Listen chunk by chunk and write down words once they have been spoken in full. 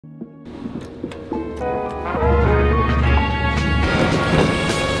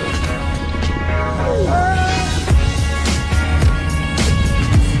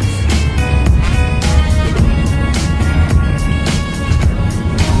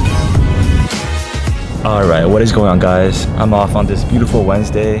Alright, what is going on, guys? I'm off on this beautiful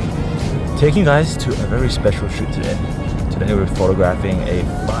Wednesday, taking you guys to a very special shoot today. Today we're photographing a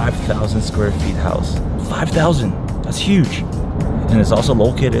 5,000 square feet house. 5,000! That's huge! And it's also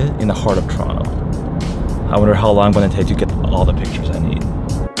located in the heart of Toronto. I wonder how long I'm going to take to get all the pictures I need.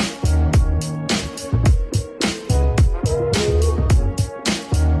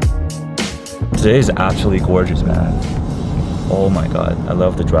 Today is absolutely gorgeous, man. Oh my god, I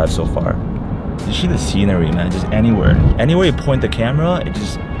love the drive so far. You see the scenery, man, just anywhere. Anywhere you point the camera, it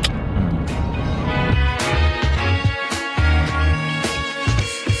just...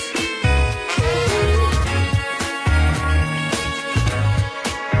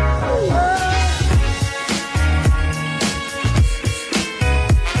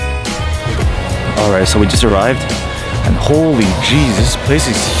 Alright, so we just arrived, and holy jeez, this place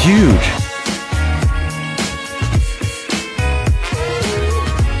is huge!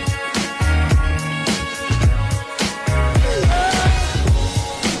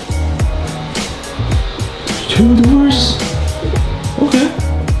 Two doors? Okay.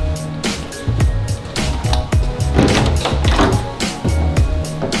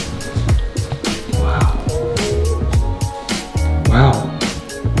 Wow. Wow.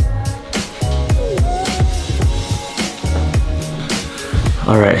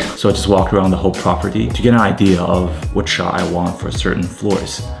 Alright, so I just walked around the whole property to get an idea of what shot I want for certain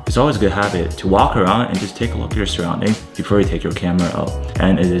floors. It's always a good habit to walk around and just take a look at your surroundings before you take your camera out.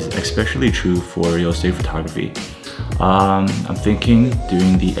 And it is especially true for real estate photography. I'm thinking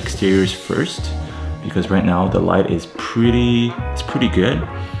doing the exteriors first because right now the light is pretty good.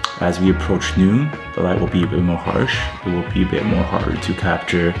 As we approach noon, the light will be a bit more harsh. It will be a bit more harder to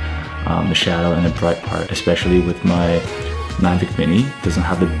capture the shadow and the bright part, especially with my Mavic Mini. It doesn't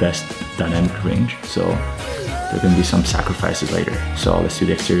have the best dynamic range, so there are going to be some sacrifices later. So let's do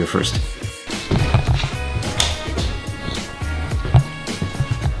the exterior first.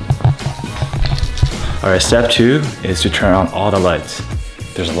 Alright, step 2 is to turn on all the lights.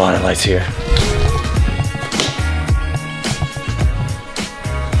 There's a lot of lights here.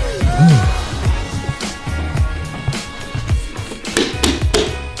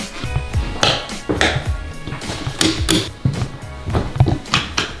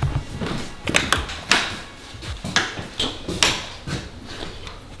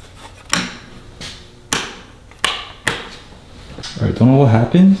 Alright, don't know what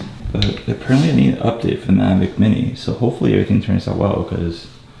happened, but apparently I need an update for the Mavic Mini, so hopefully everything turns out well because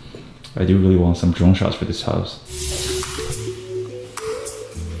I do really want some drone shots for this house.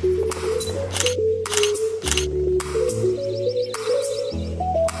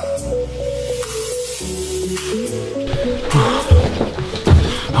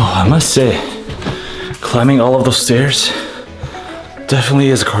 Oh, I must say, climbing all of those stairs definitely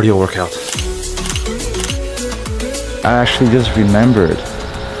is a cardio workout. I actually just remembered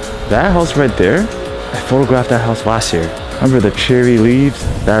that house right there. I photographed that house last year. Remember the cherry leaves,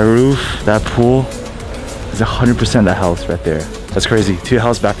 that roof, that pool? It's 100% that house right there. That's crazy. 2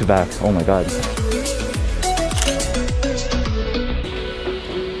 houses back to back. Oh my god.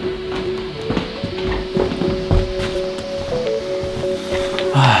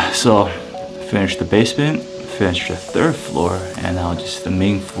 So, finished the basement, finished the 3rd floor, and now just the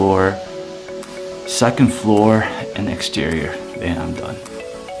main floor, 2nd floor, and exterior. Then I'm done.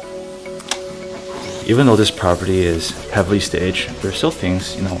 Even though this property is heavily staged, there's still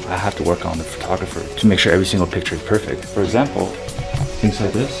things, you know, I have to work on the photographer to make sure every single picture is perfect. For example, things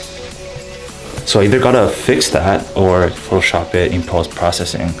like this. So I either gotta fix that or Photoshop it in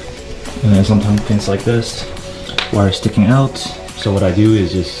post-processing. And then sometimes things like this, wire sticking out. So what I do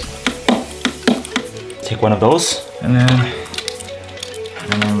is just take one of those and then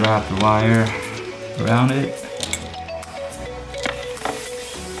wrap the wire around it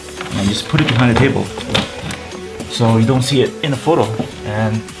and just put it behind the table so you don't see it in the photo,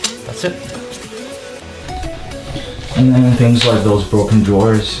 and that's it. And then things like those broken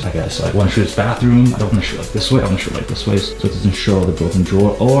drawers, I guess, like I want to shoot this bathroom, I don't want to shoot like this way, I want to shoot like this way so it doesn't show the broken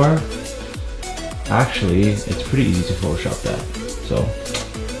drawer, or actually it's pretty easy to Photoshop that, so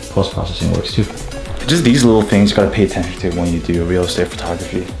post-processing works too. Just these little things you gotta pay attention to when you do real estate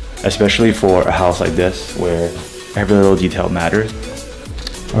photography, especially for a house like this where every little detail matters.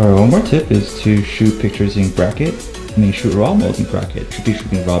 Alright, one more tip is to shoot pictures in bracket. I mean, shoot raw mode in bracket. Should be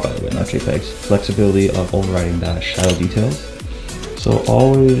shooting raw, by the way, not JPEGs. Flexibility of overriding that shadow details. So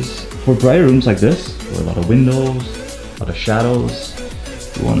always, for brighter rooms like this, with a lot of windows, a lot of shadows,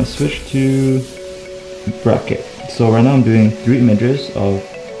 you want to switch to bracket. So right now I'm doing 3 images of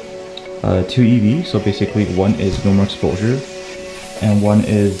 2 EV. So basically one is no more exposure and one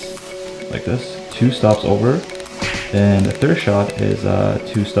is like this. 2 stops over, and the third shot is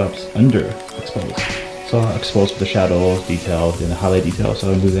 2 stops under exposed. So exposed for the shadows, details, and the highlight details, so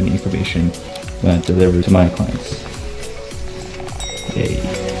I don't lose any information when I deliver to my clients. Yay.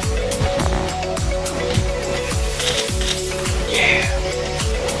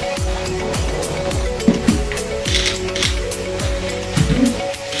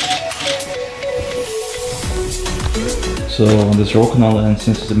 So on this roll canal lens,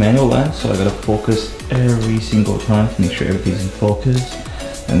 since it's a manual lens, so I gotta focus every single time to make sure everything's in focus.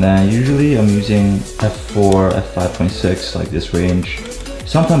 And then usually I'm using f4, f5.6, like this range.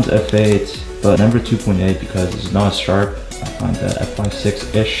 Sometimes f8, but never 2.8 because it's not as sharp. I find that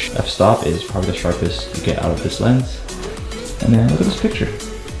f5.6-ish f-stop is probably the sharpest you get out of this lens. And then look at this picture.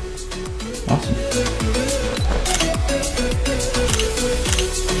 Awesome.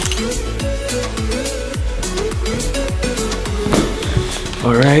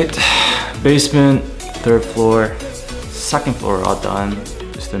 All right, basement, 3rd floor, 2nd floor all done.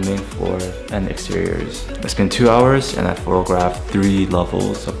 Just the main floor and exteriors. It's been 2 hours and I photographed 3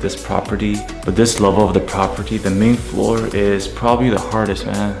 levels of this property. But this level of the property, the main floor is probably the hardest,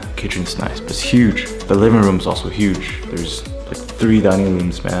 man. Kitchen's nice, but it's huge. The living room's also huge. There's like 3 dining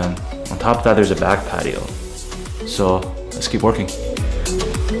rooms, man. On top of that, there's a back patio. So let's keep working.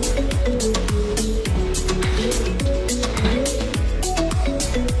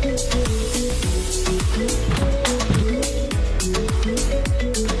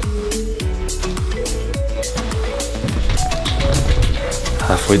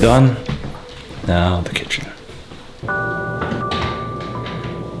 Halfway done. Now the kitchen.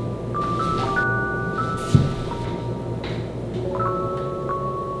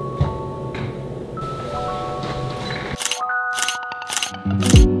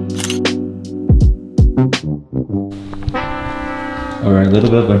 Alright, a little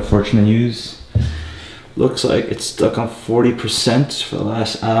bit of unfortunate news. Looks like it's stuck on 40% for the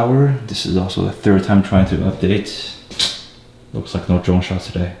last hour. This is also the 3rd time trying to update. Looks like no drone shots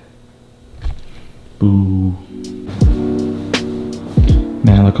today. Boo.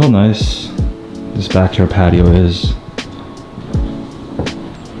 Man, look how nice this backyard patio is.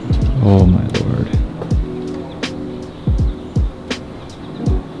 Oh my lord.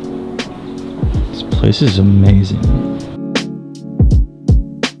 This place is amazing.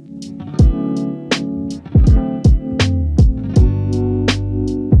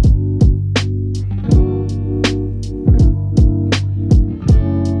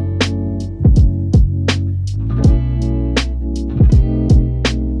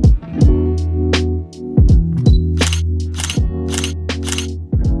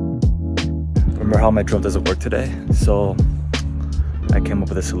 How my drone doesn't work today, so I came up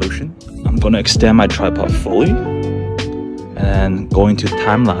with a solution. I'm gonna extend my tripod fully and going to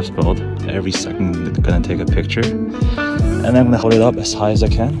time-lapse mode. Every second I'm gonna take a picture and then I'm gonna hold it up as high as I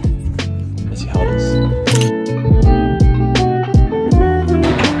can. Let's see how it is.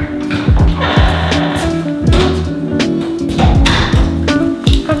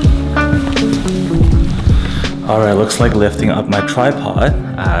 Alright, looks like lifting up my tripod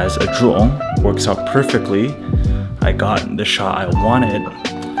as a drone works out perfectly. I got the shot I wanted.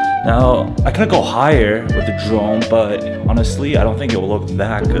 Now, I could go higher with the drone, but honestly, I don't think it will look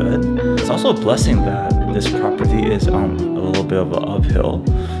that good. It's also a blessing that this property is on a little bit of an uphill,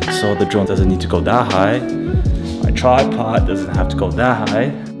 so the drone doesn't need to go that high. My tripod doesn't have to go that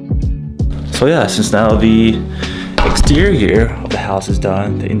high. So yeah, since now the exterior of the house is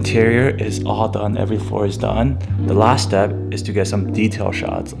done, the interior is all done, every floor is done. The last step is to get some detail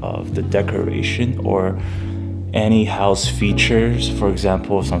shots of the decoration or any house features, for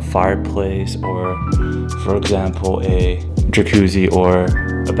example some fireplace, or for example a jacuzzi or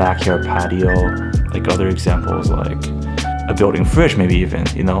a backyard patio, like other examples like a built-in fridge maybe even,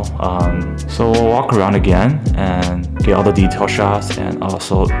 you know. So we'll walk around again and get all the detail shots, and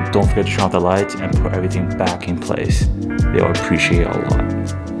also don't forget to turn off the lights and put everything back in place. They'll appreciate it a lot.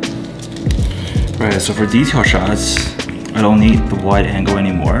 Right, so for detail shots, I don't need the wide angle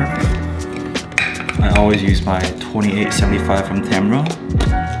anymore. I always use my 28-75 from Tamro.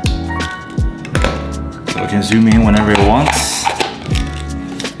 So I can zoom in whenever it wants,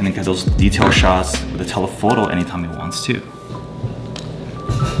 and then get those detail shots with a telephoto anytime it wants to.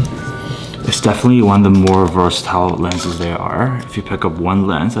 It's definitely one of the more versatile lenses there are. If you pick up one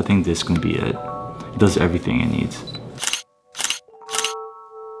lens, I think this can be it. It does everything it needs.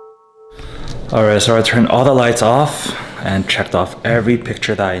 Alright, so I turned all the lights off and checked off every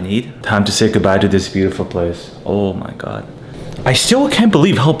picture that I need. Time to say goodbye to this beautiful place. Oh my god. I still can't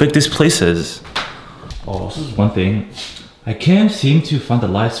believe how big this place is. Oh, this is one thing. I can't seem to find the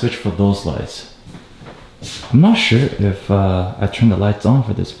light switch for those lights. I'm not sure if I turned the lights on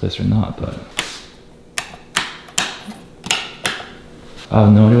for this place or not, but I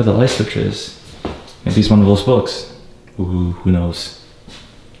have no idea what the light switch is. Maybe it's one of those books. Ooh, who knows?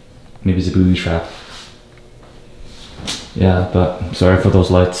 Maybe it's a booby trap. Yeah, but sorry for those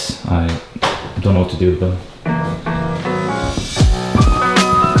lights. I don't know what to do with them.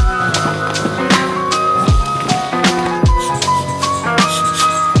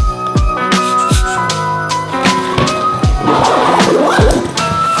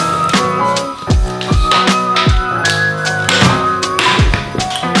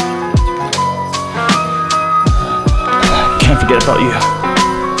 Forget about you.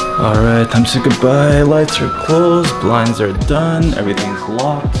 Alright, time to say goodbye. Lights are closed, blinds are done, everything's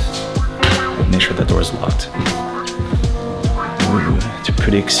locked. Make sure that door is locked. Ooh, it's a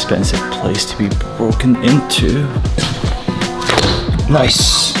pretty expensive place to be broken into.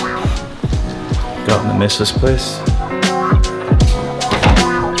 Nice. God, I'm gonna miss this place.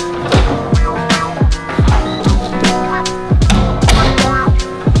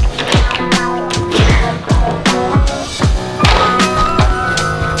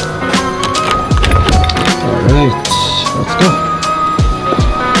 Let's go.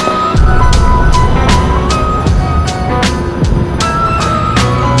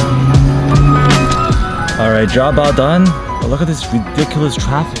 Alright, job all done. But look at this ridiculous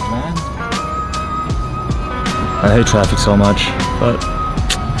traffic, man. I hate traffic so much, but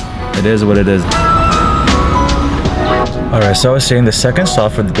it is what it is. Alright, so I was saying the second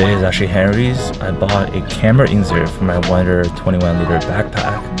stop for the day is actually Henry's. I bought a camera insert for my Wonder 21 liter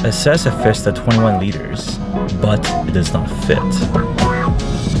backpack. It says it fits the 21 liters, but it does not fit.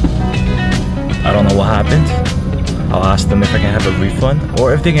 I don't know what happened. I'll ask them if I can have a refund,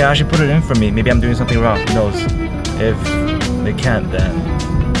 or if they can actually put it in for me. Maybe I'm doing something wrong, who knows. If they can't, then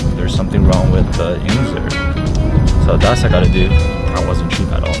there's something wrong with the insert. So that's what I gotta do. That wasn't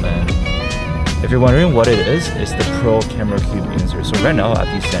cheap at all, man. If you're wondering what it is, it's the Pro Camera Cube insert. So right now I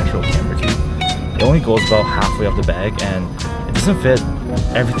have the Central Camera Cube. It only goes about halfway up the bag and it doesn't fit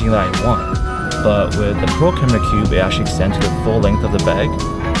everything that I want. But with the Pro Camera Cube, it actually extends to the full length of the bag.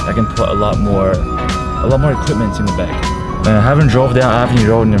 I can put a lot more equipment in the bag. Man, I haven't drove down Avenue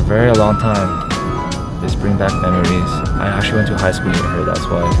Road in a very long time. This brings back memories. I actually went to high school near here, that's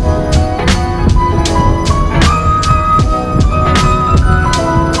why.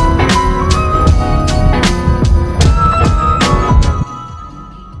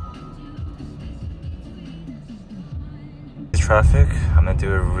 Traffic, I'm gonna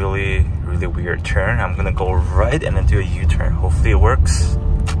do a really weird turn. I'm gonna go right and then do a U-turn. Hopefully it works.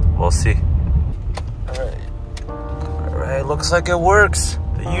 We'll see. Alright, looks like it works.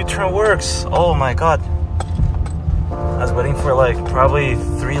 The U-turn works. Oh my god. I was waiting for like probably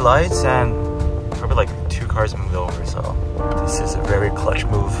 3 lights and probably like 2 cars moved over, so this is a very clutch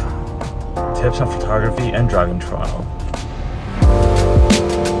move. Tips on photography and driving trial.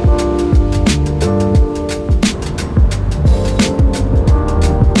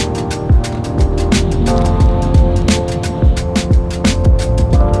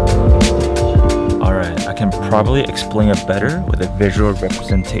 Probably explain it better with a visual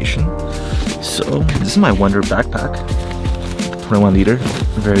representation. So this is my Wonder backpack, 21 liter,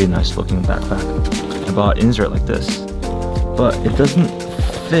 very nice looking backpack. I bought an insert like this, but it doesn't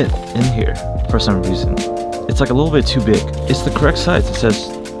fit in here for some reason. It's like a little bit too big. It's the correct size. It says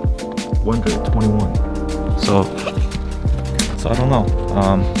Wonder 21. So I don't know.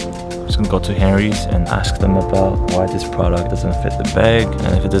 I'm just gonna go to Henry's and ask them about why this product doesn't fit the bag,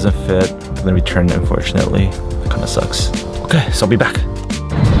 and if it doesn't fit, I'm gonna return it, unfortunately. It kinda sucks. Okay, so I'll be back.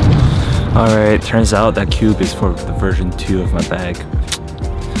 Alright, turns out that cube is for the version 2 of my bag.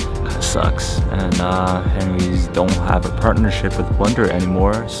 Kinda sucks. And Henry's don't have a partnership with Wonder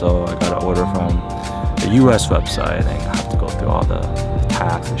anymore, so I gotta order from the US website and I have to go through all the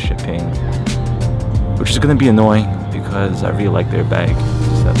tax and shipping, which is gonna be annoying because I really like their bag.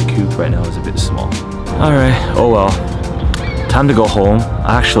 Just that the cube right now is a bit small. Alright, oh well. Time to go home.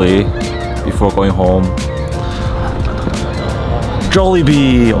 Actually, before going home,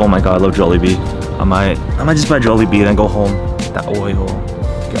 Jollibee! Oh my god, I love Jollibee. I might just buy Jollibee and then go home. That oil,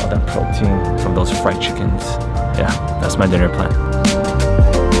 get all that protein from those fried chickens. Yeah, that's my dinner plan.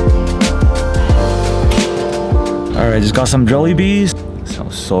 Alright, just got some Jollibees.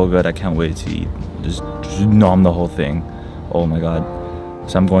 Sounds so good, I can't wait to eat. Just nom the whole thing. Oh my god.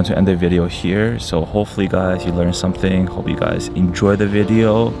 So I'm going to end the video here. So hopefully guys, you learned something. Hope you guys enjoy the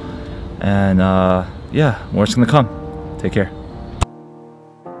video. And yeah, more's gonna come. Take care.